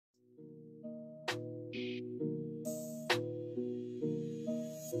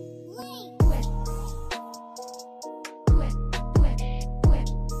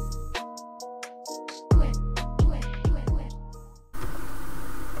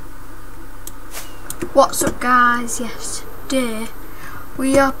What's up guys, yes, today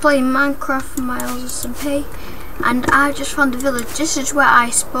we are playing Minecraft Myles SMP and I just found a village. This is where I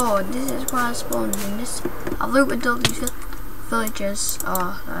spawned, in this. I've looted all these villages.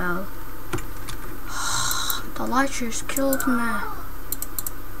 Oh well. The light just killed me.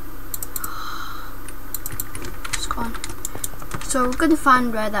 It's gone. So we're gonna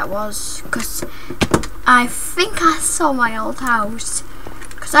find where that was, because I think I saw my old house.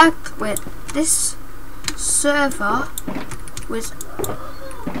 Because this server is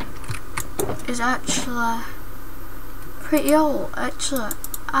actually pretty old. Actually,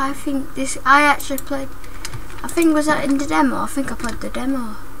 I think was that in the demo. I think I played the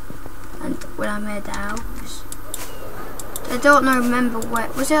demo, and when I made the house, I don't remember where.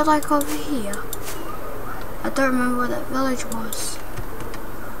 Was it like over here? I don't remember where that village was.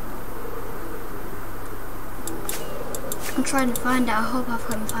 I'm trying to find it. I hope I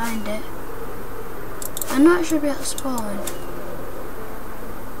can find it. I know it should be at spawn.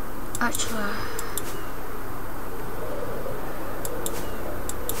 Actually,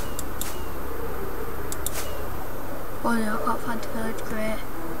 oh no, I can't find the village. Great.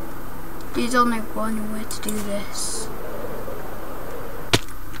 There's only one way to do this,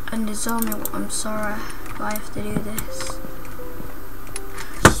 and there's only. I'm sorry, but I have to do this.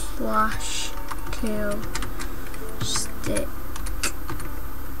 Slash kill stick.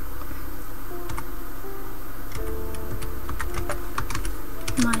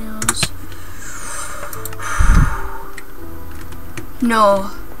 Myles. No.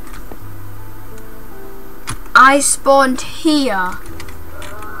 I spawned here.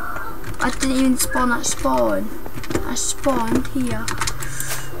 I didn't even spawn at spawn. I spawned here.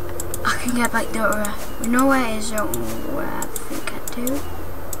 I can get back there. We know where it is, don't know where I think I do.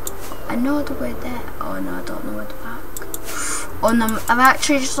 I know the way there. Oh no, I don't know where to back. Oh no, I've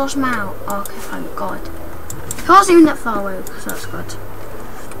actually just lost my out. Okay, thank God. It wasn't even that far away, so that's good.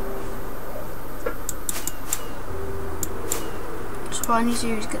 So what I need to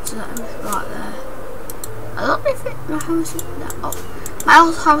do is get to that house right there. I don't know if my house is that up. My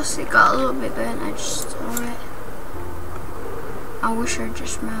old house, it got a little bit burnt. I just saw it. I wish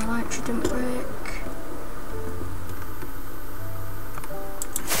my light didn't break.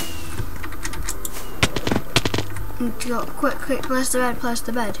 Go, quick, place the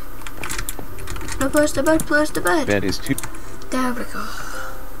bed. No, place the bed. Bed is too. There we go.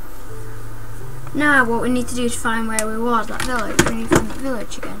 Now what we need to do is find where we was, that village. We need to find that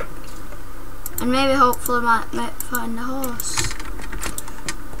village again. And maybe hopefully might find the horse.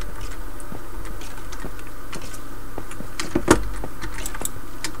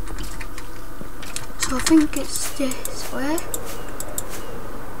 So I think it's this way.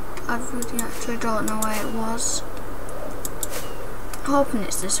 I really actually don't know where it was. I'm hoping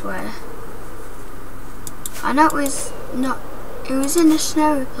it's this way. I know it was not. It was in a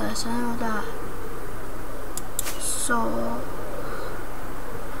snowy place. I know that. So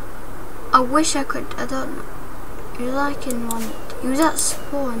I wish I could. I don't know. It was like in one. It was at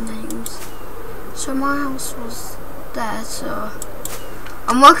spawn. Then it was. So my house was there. So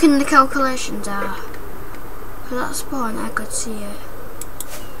I'm working the calculations out. Because at spawn I could see it.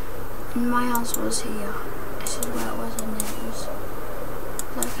 And my house was here. This is where it was, and it was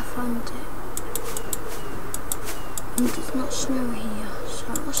like I found it. And it's not snow here, so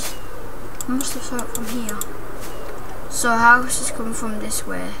I must have saw it from here. So house is coming from this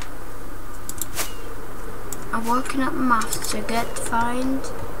way. I'm working at maths to find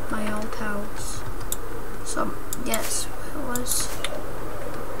my old house. So yes, where it was.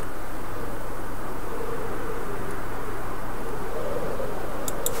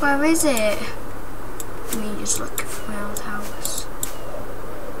 Where is it? Me just looking for my old house.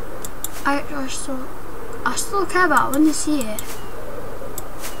 I still care about it when I see it.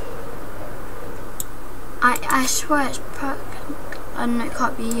 I swear it's perfect. And it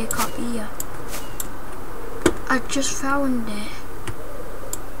can't be here, I just found it.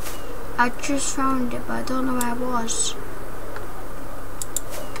 But I don't know where I was.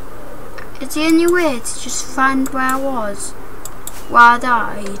 It's the only way to just find where I was. Where I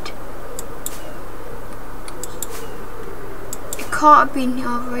died. It can't have been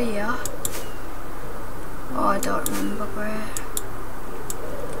over here. Oh, I don't remember where.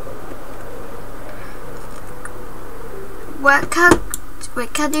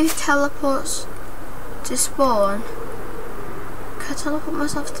 Can you teleport to spawn? Can I teleport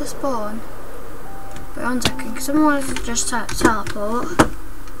myself to spawn? Wait 1 second, because I wanted to just teleport.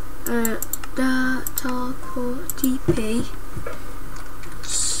 Teleport TP.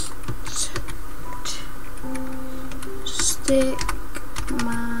 Stick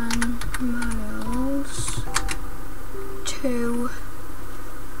man Myles. 2,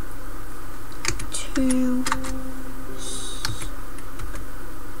 2.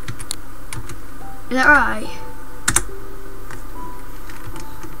 Is that right?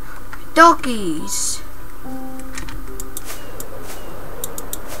 Doggies.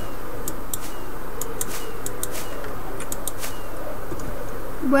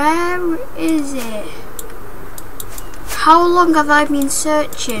 Where is it? How long have I been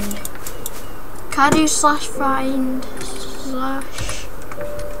searching? Can I do /find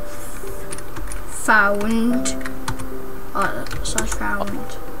 /found? Oh,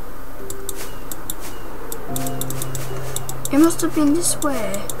 /found. It must have been this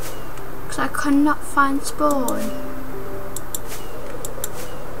way, because I cannot find spawn.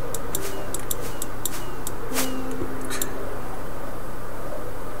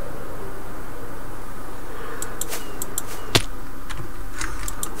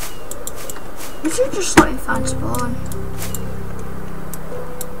 You should just let me find spawn.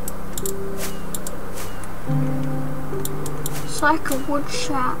 It's like a wood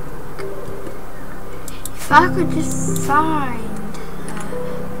shack. If I could just find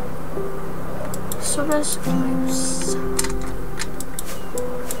summer's close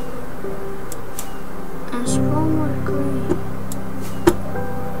and spawn would agree.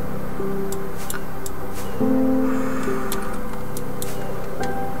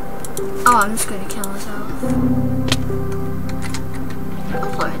 Oh, I'm just gonna kill myself.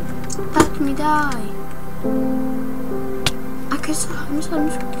 Oh, let me die. I guess I'm just gonna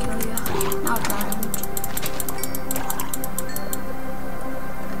kill you. Now drowned.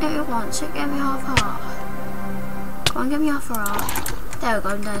 It wants it, give me half a heart. Come on, give me half a heart. There we go,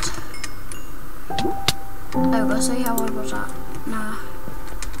 I'm dead. There we go, see how old was that? Nah.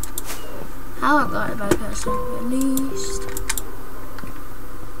 I look like a bad person, at least.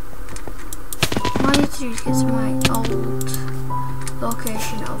 What I need to do is get to my old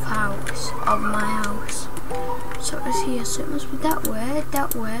location of my house. So it's here, so it must be that way,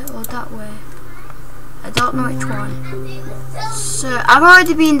 or that way. I don't know which one. So I've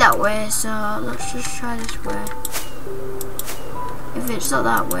already been that way, so let's just try this way. If it's not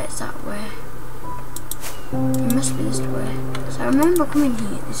that way, it's that way. It must be this way. So I remember coming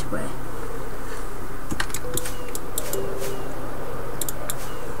here this way.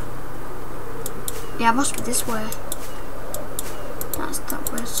 Yeah, it must be this way. That's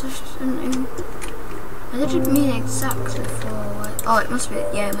that way. So I didn't mean exactly forward. Oh, it must be.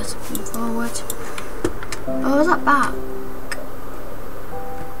 Yeah, it must have been forward. Oh, was that back?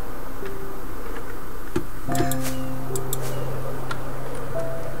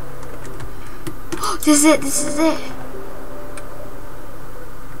 Oh, this is it. This is it.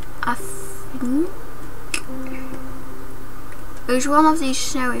 I think it was one of these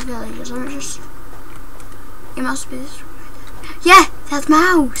snowy villages. Let me just. It must be this way. Yeah, that's my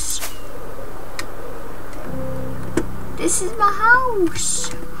house. This is my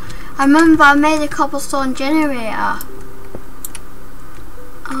house. I remember I made a cobblestone generator.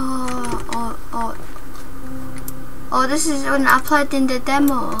 Oh, this is when I played in the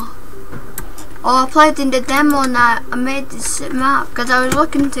demo. Oh, I played in the demo and I made this map because I was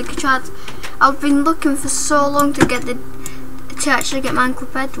looking to try. I've been looking for so long to actually get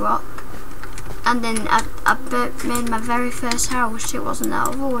Minecraft Bedrock. And then I made my very first house. It wasn't that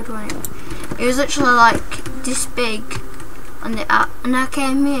other one. It was literally like this big, and I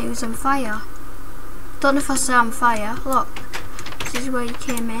came here. It was on fire. Don't know if I said on fire. Look, this is where you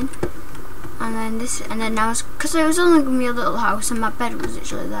came in, and then this, and then I was, because it was only gonna be a little house, and my bed was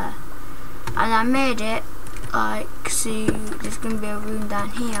literally there, and I made it like, see, there's gonna be a room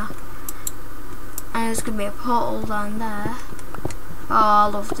down here, and there's gonna be a portal down there. Oh, I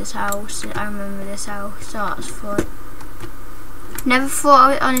love this house. I remember this house. So that's fun. Never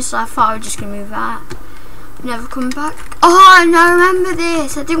thought, honestly, I thought I was just going to move out. Never come back. Oh, and I remember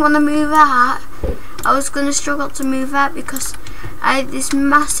this. I didn't want to move out. I was going to struggle to move out because I had this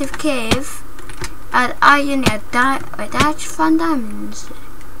massive cave. I had iron, I had to find diamonds.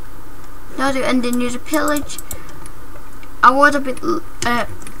 No, and then there's a pillage. I would have been, oh,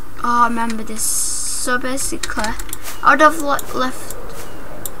 I remember this. So basically, I would have left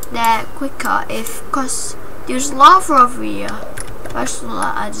there quicker because there's lava over here. First of all,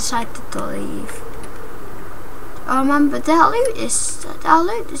 I decided to leave. I remember, did I loot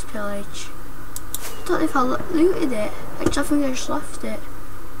this pillage? I don't know if I looted it. I think I just left it.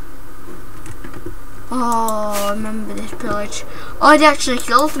 Oh, I remember this pillage. Oh, they actually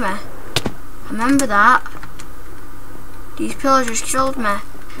killed me. I remember that. These pillagers killed me.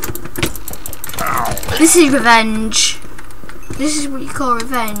 This is revenge. This is what you call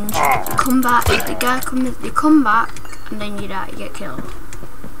revenge. They come back. They come back and then you die, you get killed.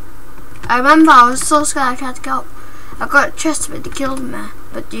 I remember I was so scared I tried to go. I got a chest but they killed me,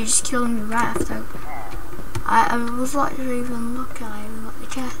 but they just killed me right after. I was like even lucky I even got the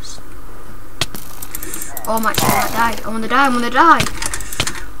chest. Oh my god, I die. I wanna die, I wanna die.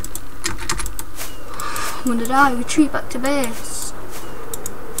 I wanna die, retreat back to base.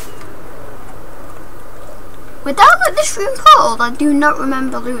 Without this room portal, I do not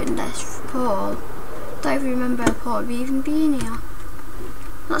remember looting this portal. I don't even remember a portal even being here.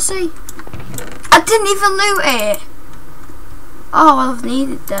 Let's see. I didn't even loot it. Oh, well, I've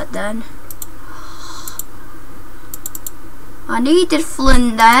needed that then. I needed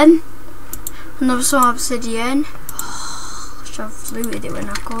flint then. Another some obsidian. Should have looted it when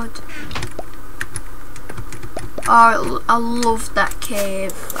I could. Oh, I love that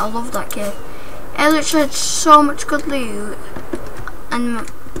cave. I love that cave. It literally had so much good loot. And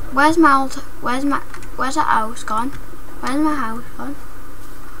where's that house gone? Where's my house gone?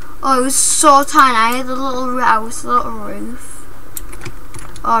 Oh, it was so tiny. I had a little house, a little roof.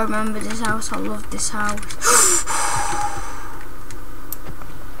 Oh, I remember this house. I love this house.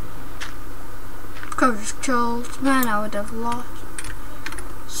 Could have just killed. Man, I would have lost.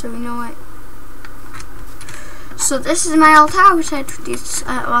 So you know what? So this is my old house. I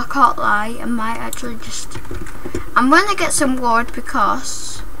can't lie. I might actually just. I'm gonna get some wood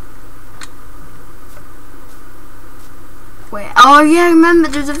because. Wait. Oh yeah, I remember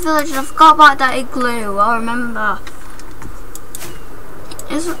there's a village. I forgot about that igloo. I remember.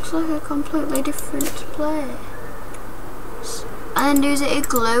 This looks like a completely different place. And then there's an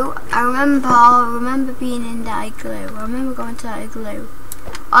igloo. I remember being in that igloo. I remember going to that igloo.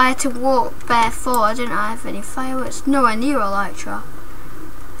 I had to walk barefoot. I didn't have any fireworks. Nowhere near Elytra.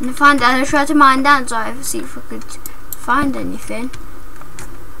 And I tried to mine down so I could see if I could find anything.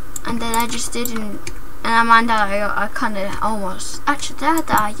 And then I just didn't. And I mined out. I kind of almost. Actually, did I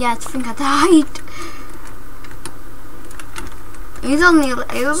die? Yeah, I think I died. It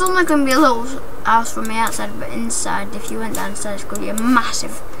was only going to be a little house from the outside, but inside, if you went downstairs, it's going to be a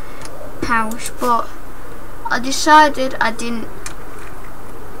massive house. But I decided I didn't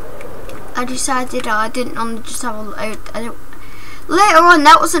want to just have a. Later on,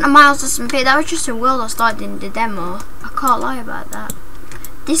 that wasn't a Myles SMP. That was just a world I started in the demo. I can't lie about that.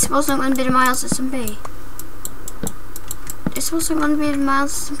 This wasn't going to be the Myles SMP. This wasn't going to be the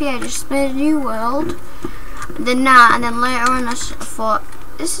Myles SMP. I just made a new world. And then later on I thought,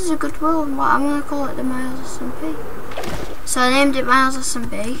 this is a good world, what I'm going to call it the Myles SMP. So I named it Myles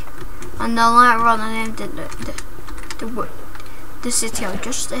SMP, and then later on I named it the City of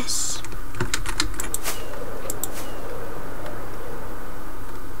Justice.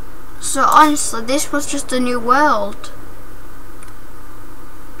 So honestly, this was just a new world.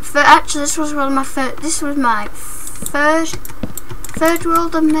 Actually, this was my third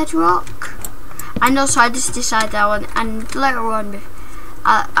world of Bedrock. And also I just decided and later on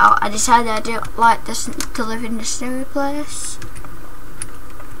I decided I didn't like this to live in this new place.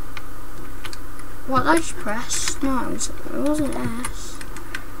 What did I just press? No, it wasn't S.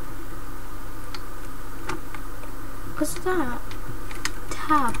 What's that?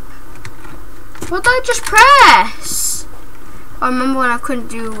 Tab. What did I just press? I remember when I couldn't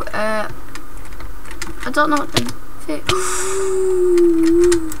do I don't know what the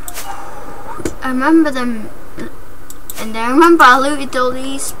I remember them, and I remember I looted all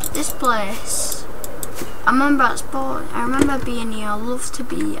this place. I remember at spawn. I remember being here. I love to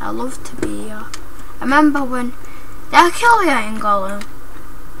be here. I remember when did I kill the iron golem?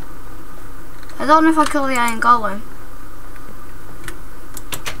 I don't know if I killed the iron golem.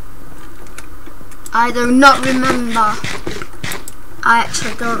 I do not remember. I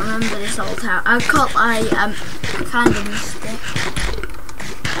actually don't remember this whole town. I kind of missed it.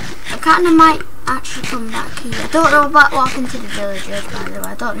 I kind of might actually come back here. I don't know about what happened to the villagers, by the way.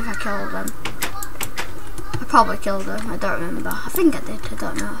 I don't know if I killed them. I probably killed them. I don't remember. I think I did. I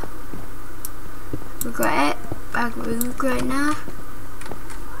don't know. Regret it. I regret it now.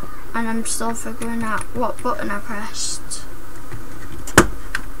 And I'm still figuring out what button I pressed.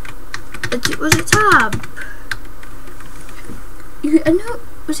 Was it tab? I know.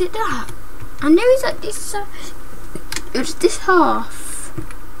 Was it that? I knew it was at this. It was this half.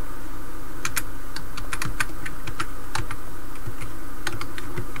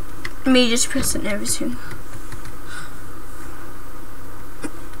 Me just pressing everything.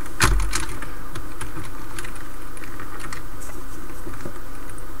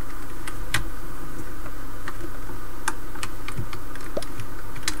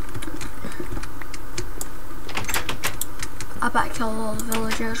 I bet killed all the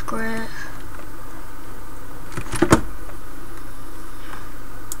villagers, great.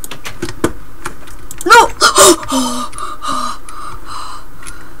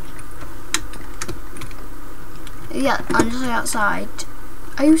 Yeah, I'm just outside.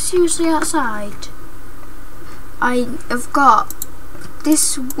 Are you seriously outside? I have got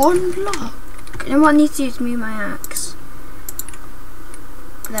this one block. And what I need to do is move my axe.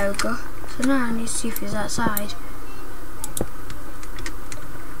 There we go. So now I need to see if he's outside.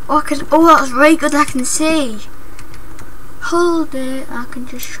 Oh, that's very good. I can see. Hold it. I can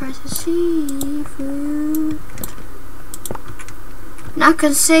just try to see through. Now I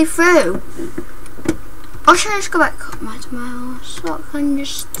can see through. Or should I just go back up my mouse? What can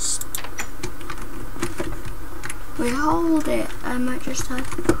just we hold it? I might just have.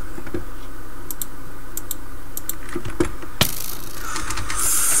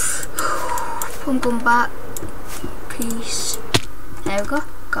 I'm going back. Peace. There we go.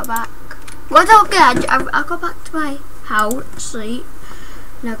 Got back. Well, don't get. I got back to my house, sleep.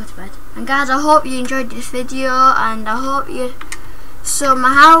 Now go to bed. And guys, I hope you enjoyed this video, and I hope you saw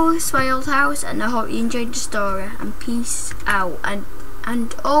my house, my old house, and I hope you enjoyed the story. And peace out.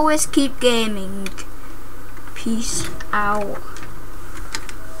 And always keep gaming. Peace out.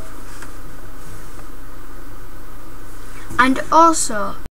 And also,